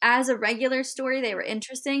a regular story. They were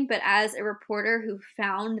interesting, but as a reporter who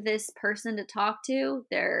found this person to talk to,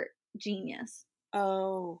 they're genius.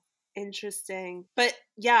 Oh, interesting. But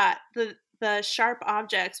yeah, the Sharp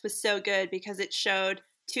Objects was so good because it showed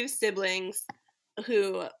two siblings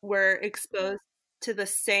who were exposed to the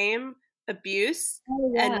same abuse,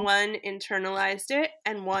 Oh, yeah. and one internalized it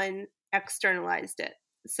and one externalized it.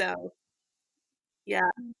 So, yeah.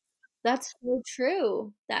 That's so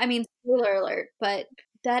true. I mean, spoiler alert, but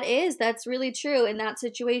that's really true. In that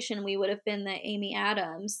situation, we would have been the Amy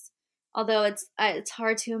Adams. Although it's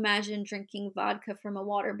hard to imagine drinking vodka from a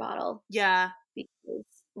water bottle Yeah. because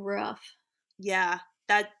it's rough. Yeah.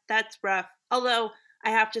 That's rough. Although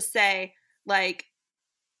I have to say, like,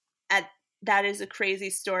 at that is a crazy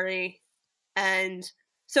story. And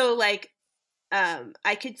so, like,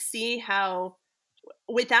 I could see how,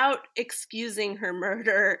 without excusing her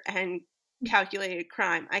murder and calculated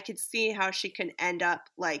crime, I could see how she can end up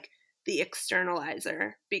like the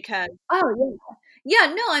externalizer because Oh, yeah.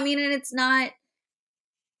 Yeah, no, I mean, and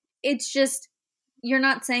it's just you're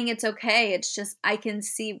not saying it's okay. It's just I can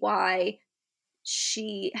see why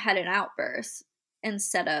she had an outburst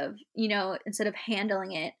instead of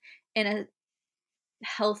handling it in a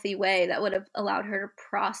healthy way that would have allowed her to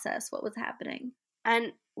process what was happening.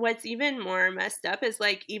 and what's even more messed up is,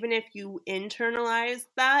 like, even if you internalize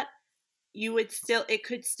that, you would still it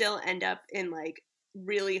could still end up in like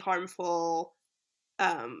really harmful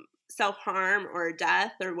self-harm or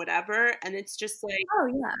death or whatever, and it's just like Oh,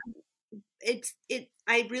 yeah.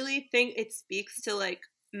 I really think it speaks to like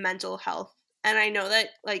mental health. And I know that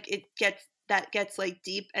like gets like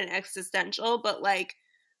deep and existential, but like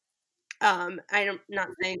I'm not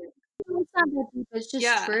saying No, it's not that deep, it's just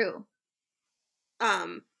yeah. true.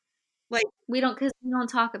 Um like Because we don't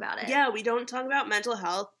talk about it. yeah, we don't talk about mental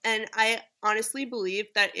health, and I honestly believe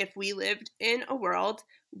that if we lived in a world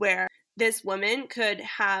where this woman could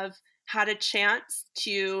have had a chance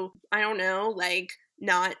to, I don't know, like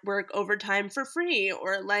not work overtime for free,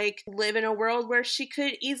 or like live in a world where she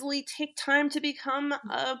could easily take time to become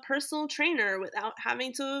a personal trainer without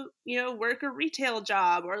having to, work a retail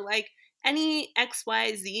job, or like any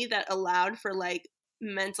XYZ that allowed for like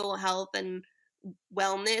mental health and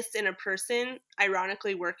wellness in a person,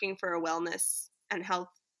 ironically working for a wellness and health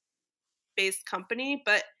based company,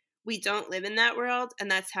 but we don't live in that world, and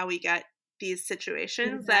that's how we get these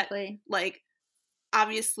situations that Exactly. like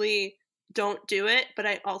obviously don't do it. But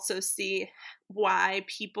I also see why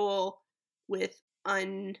people with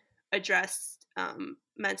unaddressed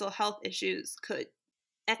mental health issues could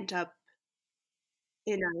end up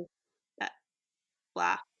in a that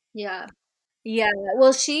blah. Yeah. Yeah,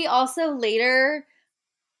 well, she also later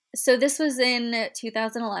so this was in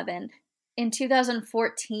 2011. In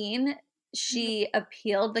 2014, she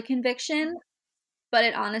appealed the conviction, but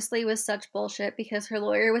it honestly was such bullshit because her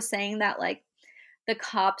lawyer was saying that, like, the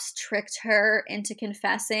cops tricked her into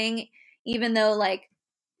confessing, even though, like,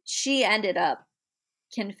 she ended up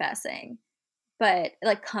confessing, but,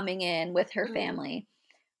 like, coming in with her family.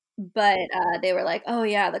 But, they were like, "Oh,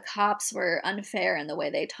 yeah, the cops were unfair in the way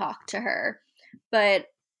they talked to her." But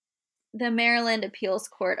the Maryland Appeals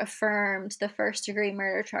Court affirmed the first-degree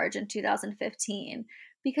murder charge in 2015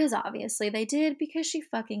 because obviously they did, because she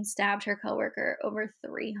fucking stabbed her coworker over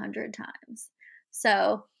 300 times.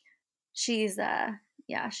 So, she's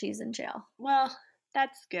in jail. Well,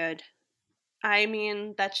 that's good. I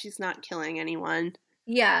mean, that she's not killing anyone.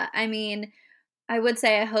 Yeah, I mean, I would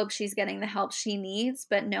say I hope she's getting the help she needs,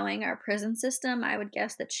 but knowing our prison system, I would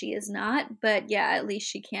guess that she is not. But yeah, at least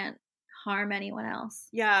she can't harm anyone else.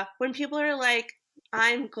 Yeah, when people are like,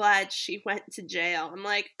 I'm glad she went to jail, I'm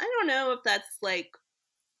like, I don't know if that's like,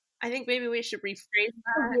 I think maybe we should rephrase A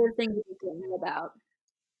that. weird thing to think about.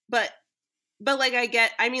 But like I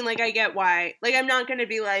get why. Like, I'm not gonna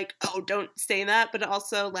be like, oh, don't say that, but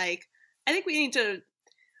also like I think we need to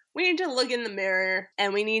look in the mirror,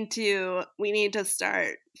 and we need to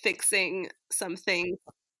start fixing some things.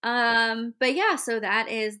 But yeah, so that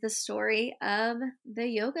is the story of the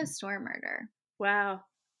yoga store murder. Wow,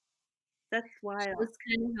 that's Shows wild.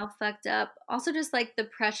 kind of how fucked up. Also, just like the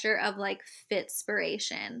pressure of like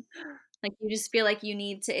fitspiration. Like you just feel like you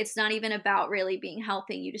need to. It's not even about really being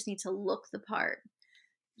healthy. You just need to look the part.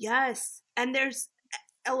 Yes. And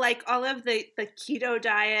like all of the keto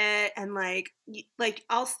diet and like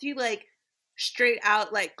I'll see like straight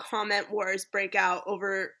out like comment wars break out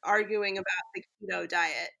over arguing about the keto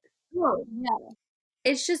diet. Oh, yeah.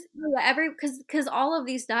 It's just because all of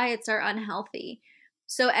these diets are unhealthy.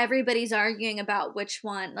 So everybody's arguing about which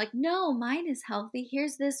one. Like, no, mine is healthy.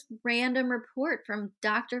 Here's this random report from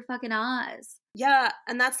Dr. fucking Oz. Yeah,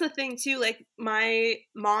 and that's the thing too. Like my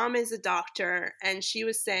mom is a doctor and she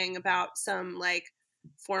was saying about some like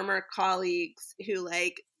former colleagues who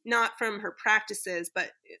like not from her practices but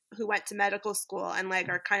who went to medical school and like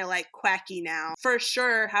are kind of like quacky now. For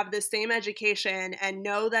sure have the same education and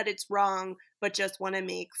know that it's wrong but just want to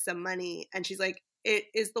make some money. And she's like it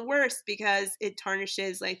is the worst because it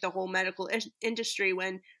tarnishes like the whole medical industry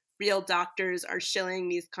when real doctors are shilling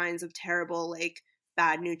these kinds of terrible like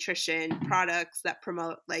bad nutrition products that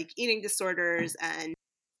promote like eating disorders. And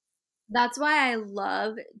That's why I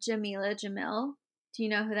love Jamila Jamil. Do you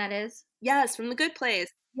know who that is? yes, from The Good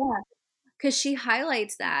Place. Yeah. Because she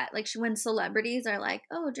highlights that. Like when celebrities are like,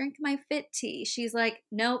 oh, drink my fit tea. She's like,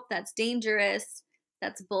 nope, that's dangerous.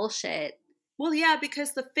 That's bullshit. Well, yeah,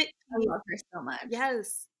 because the fit I love her so much.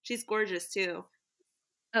 yes, she's gorgeous too.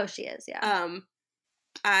 Oh, she is, yeah.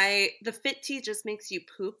 The fit tea just makes you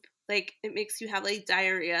poop. Like it makes you have like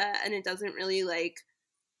diarrhea and it doesn't really like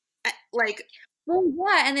well,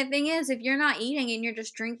 yeah, and the thing is, if you're not eating and you're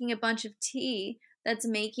just drinking a bunch of tea, that's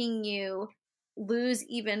making you lose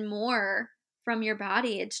even more from your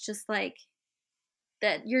body. It's just like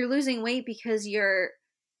that you're losing weight because you're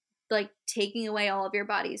like taking away all of your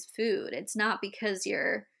body's food. It's not because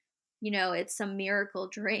it's some miracle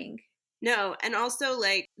drink. no. And also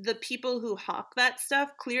like the people who hawk that stuff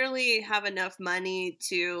clearly have enough money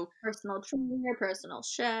to Personal trainer, personal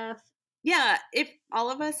chef. yeah, if all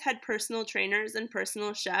of us had personal trainers and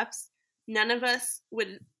personal chefs, none of us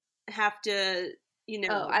would have to,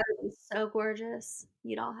 Oh, I would be so gorgeous.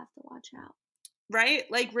 You'd all have to watch out. right?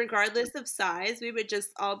 Like, regardless of size, we would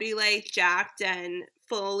just all be like jacked and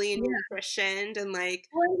fully nutritioned and like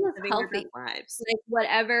living our best lives. Like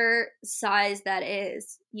whatever size that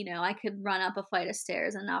is, I could run up a flight of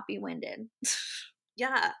stairs and not be winded.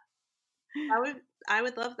 Yeah, I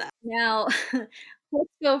would love that. Now, let's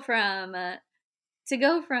go from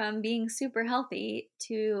being super healthy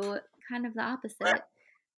to kind of the opposite.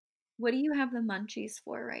 What do you have the munchies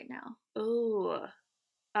for right now? Oh,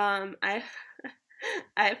 I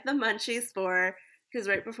I have the munchies for because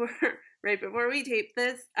right before we taped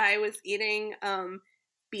this, I was eating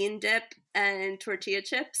bean dip and tortilla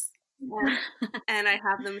chips, and I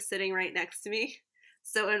have them sitting right next to me.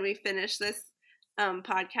 So when we finish this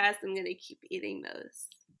podcast, I'm gonna keep eating those.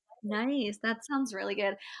 Nice. That sounds really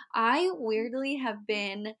good. I weirdly have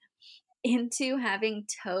been into having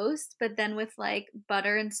toast, but then with like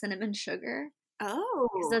butter and cinnamon sugar. Because Oh,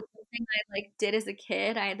 that's something I like did as a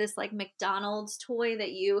kid. I had this like McDonald's toy that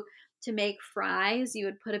to make fries, you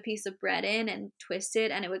would put a piece of bread in and twist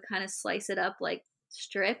it, and it would kind of slice it up like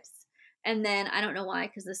strips. And then I don't know why,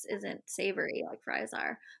 because this isn't savory like fries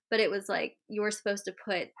are, but it was like you were supposed to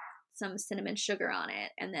put some cinnamon sugar on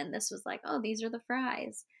it, and then this was like, oh, these are the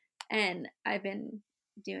fries, and I've been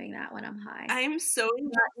doing that when I'm high. I'm so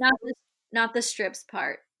Not the strips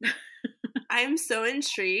part. I'm so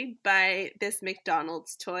intrigued by this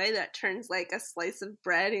McDonald's toy that turns like a slice of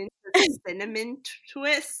bread into a cinnamon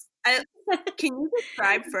twist. Can you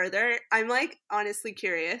describe further? I'm like honestly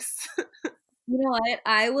curious. You know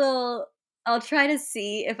what? I'll try to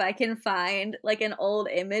see if I can find like an old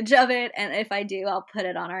image of it, and if I do, I'll put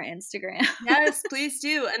it on our Instagram. Yes, please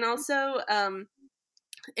do. And also,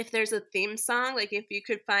 if there's a theme song, like if you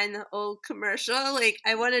could find the old commercial, like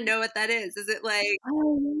I want to know what that is. Is it like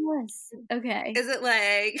Oh, yes. Okay. is it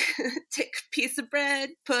like take a piece of bread,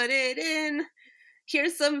 put it in,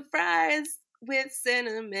 here's some fries with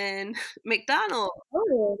cinnamon. McDonald's.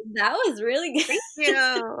 Oh, that was really good. Thank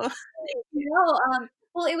you.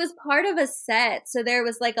 Well, it was part of a set. So there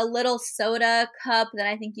was like a little soda cup that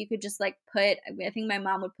I think you could just like I think my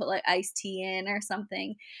mom would put like iced tea in or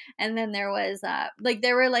something. And then there was like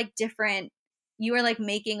there were like different you were like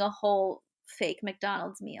making a whole fake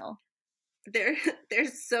McDonald's meal.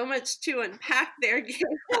 There's so much to unpack there.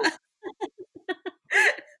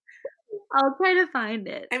 I'll try to find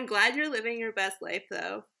it. I'm glad you're living your best life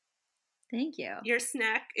though. Thank you. Your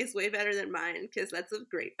snack is way better than mine because that's a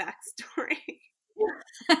great backstory.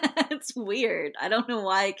 It's weird. I don't know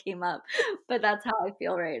why it came up, but that's how I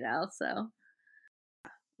feel right now. So,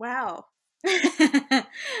 wow.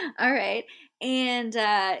 All right. And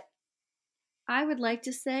I would like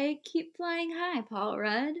to say keep flying high, Paul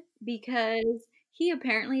Rudd, because he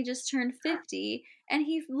apparently just turned 50 and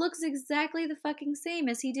he looks exactly the fucking same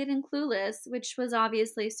as he did in Clueless, which was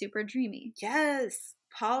obviously super dreamy. Yes,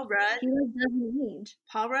 Paul Rudd. He like doesn't age.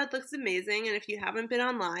 Paul Rudd looks amazing, and if you haven't been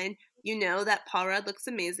online, you know that Paul Rudd looks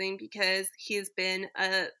amazing because he's been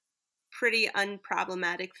a pretty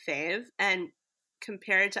unproblematic fave, and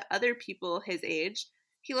compared to other people his age,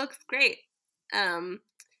 he looks great. And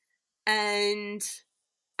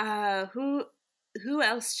who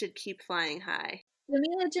else should keep flying high?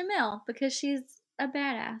 Jamila Jamil, because she's a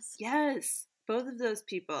badass. Yes, both of those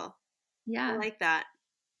people. I Yeah. like that.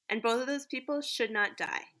 And both of those people should not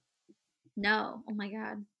die. No. Oh my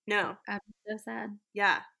god. No. I'm so sad.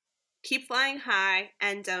 Yeah. Keep flying high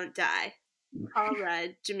and don't die. Paul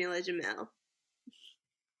Rudd, Jamila Jamil.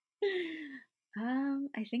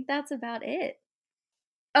 I think that's about it.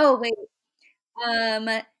 Oh wait.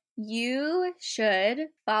 You should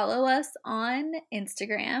follow us on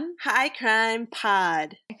Instagram. High Crime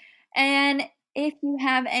Pod. And if you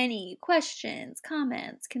have any questions,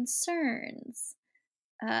 comments, concerns,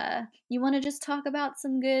 you want to just talk about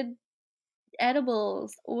some good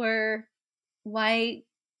edibles or why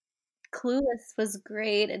Clueless was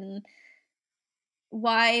great and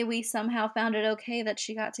why we somehow found it okay that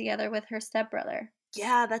she got together with her stepbrother.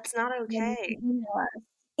 Yeah, that's not Then okay. email us.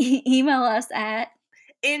 Email us at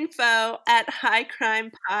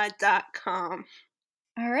info@highcrimepod.com.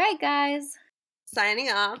 all right, guys.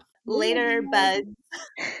 Signing off. Later, buds.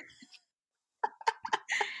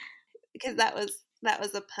 Because that was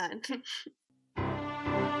a pun.